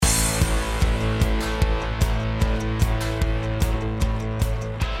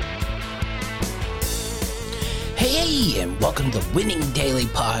Welcome to Winning Daily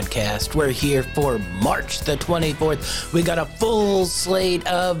Podcast. We're here for March the 24th. We got a full slate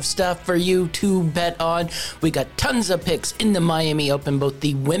of stuff for you to bet on. We got tons of picks in the Miami Open, both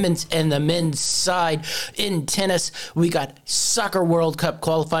the women's and the men's side. In tennis, we got Soccer World Cup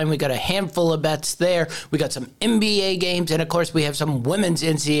qualifying. We got a handful of bets there. We got some NBA games, and of course, we have some women's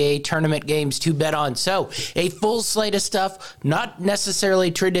NCAA tournament games to bet on. So, a full slate of stuff, not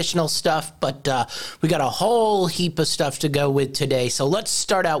necessarily traditional stuff, but we got a whole heap of stuff to go with today. So let's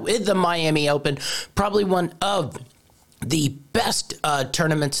start out with the Miami Open, probably one of the best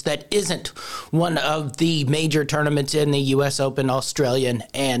tournaments that isn't one of the major tournaments in the U.S. Open, Australian,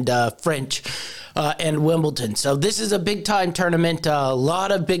 and French. And Wimbledon. So this is a big-time tournament. A lot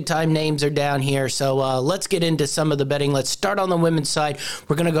of big-time names are down here. So let's get into some of the betting. Let's start on the women's side.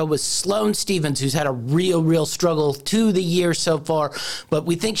 We're going to go with Sloane Stephens, who's had a real struggle to the year so far. But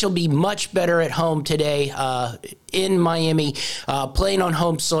we think she'll be much better at home today in Miami, playing on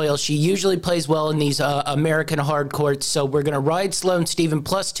home soil. She usually plays well in these American hard courts. So we're going to ride Sloane Stephens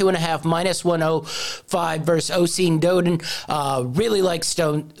plus 2.5, minus 105 versus Oseen Doden. Really like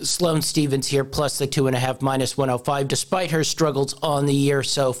Sloane Stephens here, plus the 2.5, minus 105, despite her struggles on the year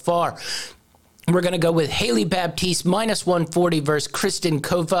so far. We're going to go with Haley Baptiste, minus 140 versus Kristen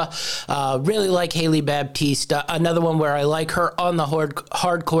Kova. Really like Haley Baptiste. Another one where I like her on the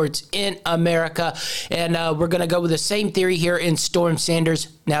hard courts in America. And we're going to go with the same theory here in Storm Sanders.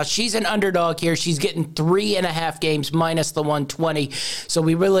 Now, she's an underdog here. She's getting 3.5 games, minus the 120. So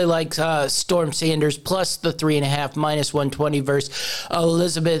we really like Storm Sanders, plus the 3.5, minus 120 versus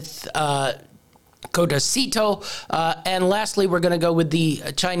Elizabeth Cotacito. And lastly, we're going to go with the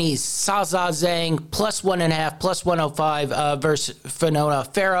Chinese Saza Zhang, plus 1.5, plus 105 versus Fiona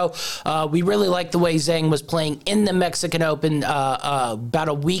Ferro. We really like the way Zhang was playing in the Mexican Open about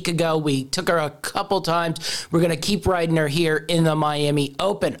a week ago. We took her a couple times. We're going to keep riding her here in the Miami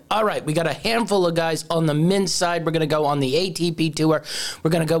Open. All right, we got a handful of guys on the men's side. We're going to go on the ATP Tour.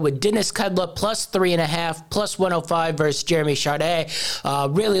 We're going to go with Dennis Kudla, plus 3.5, plus 105 versus Jeremy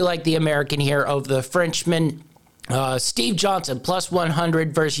Chardet. Really like the American here over the Frenchman. Steve Johnson, plus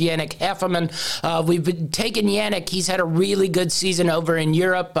 100 versus Yannick Hefferman. We've been taking Yannick. He's had a really good season over in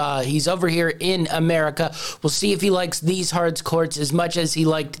Europe. He's over here in America. We'll see if he likes these hard courts as much as he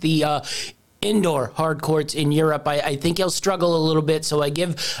liked the indoor hard courts in Europe. I think he'll struggle a little bit, so I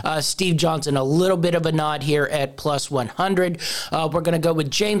give Steve Johnson a little bit of a nod here at plus 100. We're going to go with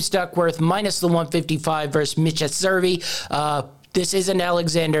James Duckworth, minus the 155 versus Mitja Servi. This isn't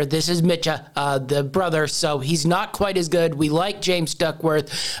Alexander. This is Mitja, the brother, so he's not quite as good. We like James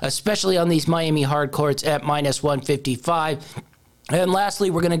Duckworth, especially on these Miami hard courts at minus 155. And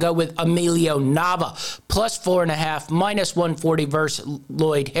lastly, we're going to go with Emilio Nava, plus 4.5, minus 140 versus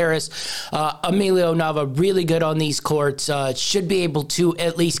Lloyd Harris. Emilio Nava, really good on these courts. Should be able to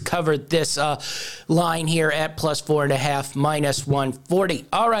at least cover this line here at plus 4.5, minus 140.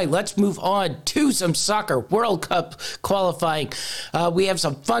 All right, let's move on to some Soccer World Cup qualifying. We have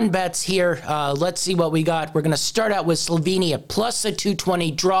some fun bets here. Let's see what we got. We're going to start out with Slovenia, plus a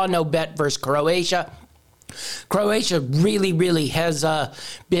 220, draw no bet versus Croatia. Croatia really has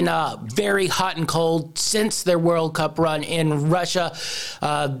been very hot and cold since their World Cup run in Russia.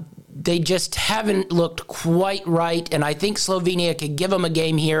 They just haven't looked quite right, and I think Slovenia could give them a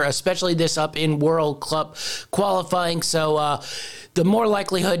game here, especially this up in World Cup qualifying. So the more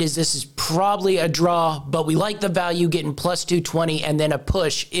likelihood is this is probably a draw, but we like the value getting plus 220 and then a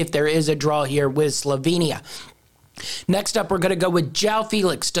push if there is a draw here with Slovenia. Next up, we're going to go with João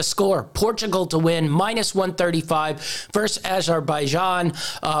Felix to score, Portugal to win, minus 135 versus Azerbaijan.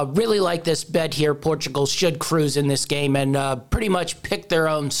 Really like this bet here. Portugal should cruise in this game and pretty much pick their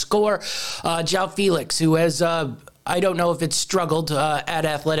own score. João Felix, who has I don't know if it's struggled at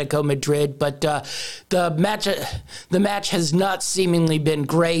Atletico Madrid, but the match has not seemingly been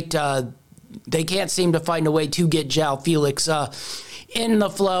great. They can't seem to find a way to get João Felix in the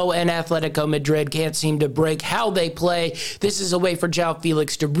flow, and Atletico Madrid can't seem to break how they play. This is a way for João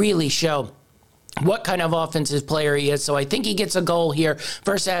Felix to really show what kind of offensive player he is. So I think he gets a goal here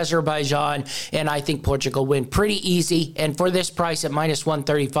versus Azerbaijan, and I think Portugal win pretty easy. And for this price at minus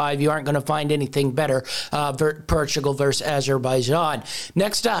 135, you aren't going to find anything better, Portugal versus Azerbaijan.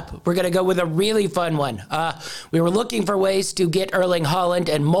 Next up, we're going to go with a really fun one. We were looking for ways to get Erling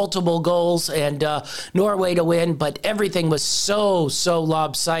Haaland and multiple goals and Norway to win, but everything was so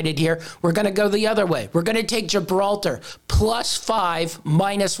lopsided here. We're going to go the other way. We're going to take Gibraltar plus 5,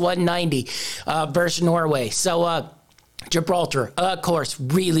 minus 190. Versus Norway. So Gibraltar, of course,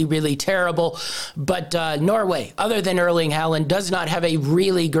 really, really terrible. But Norway, other than Erling Haaland, does not have a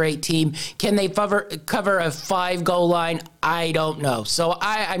really great team. Can they cover a 5-goal line? I don't know. So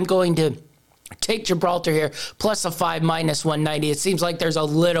I'm going to take Gibraltar here, plus a 5, minus 190. It seems like there's a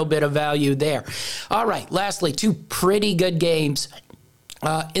little bit of value there. All right, lastly, 2 pretty good games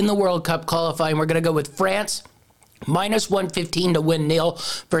in the World Cup qualifying. We're going to go with France. Minus 115 to win nil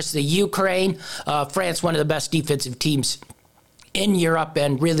versus the Ukraine. France, one of the best defensive teams in Europe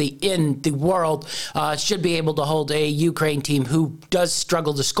and really in the world, should be able to hold a Ukraine team who does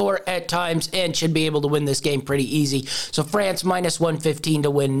struggle to score at times and should be able to win this game pretty easy. So France minus 115 to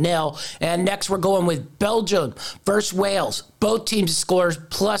win nil. And next we're going with Belgium versus Wales. Both teams scores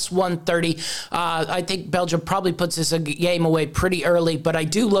plus 130. I think Belgium probably puts this game away pretty early, but I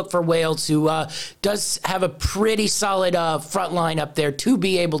do look for Wales, who does have a pretty solid front line up there to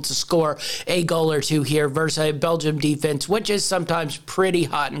be able to score a goal or two here versus a Belgium defense, which is sometimes pretty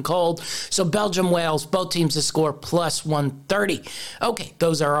hot and cold. So Belgium, Wales, both teams to score plus 130. Okay,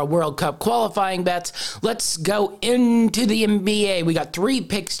 those are our World Cup qualifying bets. Let's go into the NBA. We got 3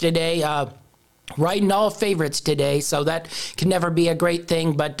 picks today. Riding all favorites today, so that can never be a great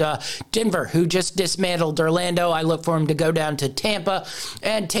thing. But Denver, who just dismantled Orlando, I look for him to go down to Tampa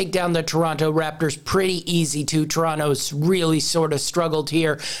and take down the Toronto Raptors pretty easy too. Toronto's really sort of struggled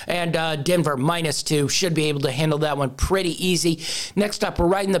here, and Denver -2 should be able to handle that one pretty easy. Next up, we're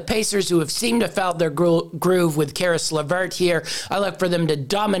riding the Pacers, who have seemed to found their groove with Karis LeVert here. I look for them to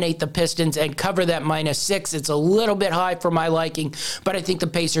dominate the Pistons and cover that -6. It's a little bit high for my liking, but I think the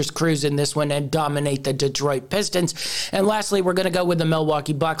Pacers cruise in this one and dominate the Detroit Pistons. And lastly, we're going to go with the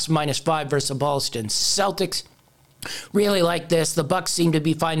Milwaukee Bucks -5 versus the Boston Celtics. Really like this. The Bucks seem to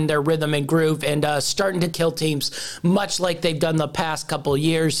be finding their rhythm and groove and starting to kill teams, much like they've done the past couple of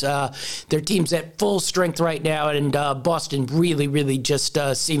years. Their team's at full strength right now, and Boston really just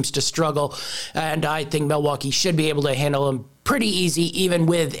seems to struggle. And I think Milwaukee should be able to handle them pretty easy, even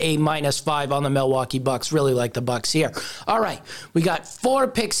with a -5 on the Milwaukee Bucks. Really like the Bucks here. All right, we got 4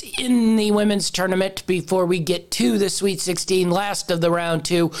 picks in the women's tournament before we get to the Sweet 16, last of the round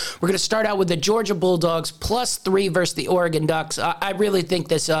 2. We're going to start out with the Georgia Bulldogs +3 versus the Oregon Ducks. I really think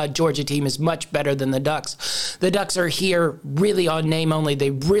this Georgia team is much better than the Ducks. The Ducks are here really on name only.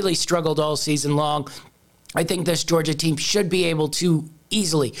 They really struggled all season long. I think this Georgia team should be able to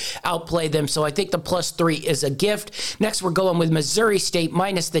easily outplay them. So I think the +3 is a gift. Next, we're going with Missouri State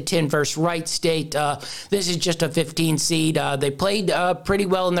 -10 versus Wright State. This is just a 15 seed. They played pretty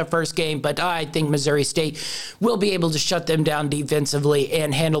well in their first game, but I think Missouri State will be able to shut them down defensively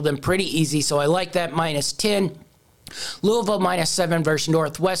and handle them pretty easy. So I like that -10. Louisville -7 versus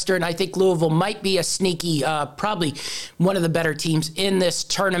Northwestern. I think Louisville might be a sneaky, probably one of the better teams in this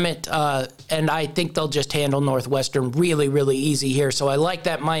tournament, and I think they'll just handle Northwestern really easy here. So I like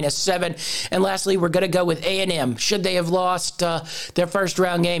that -7. And lastly, we're going to go with A&M. Should they have lost their first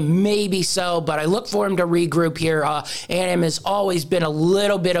round game? Maybe so, but I look for them to regroup here. A&M has always been a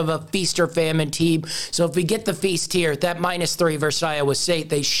little bit of a feast or famine team. So if we get the feast here, that -3 versus Iowa State,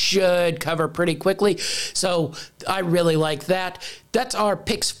 they should cover pretty quickly. So I really like that. That's our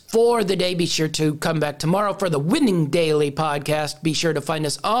picks for the day. Be sure to come back tomorrow for the Winning Daily podcast. Be sure to find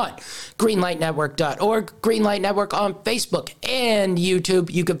us on greenlightnetwork.org, Greenlight Network on Facebook and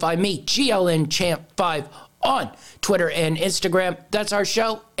YouTube. You can find me, GLN Champ 5, on Twitter and Instagram. That's our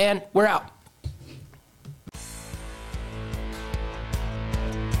show, and we're out.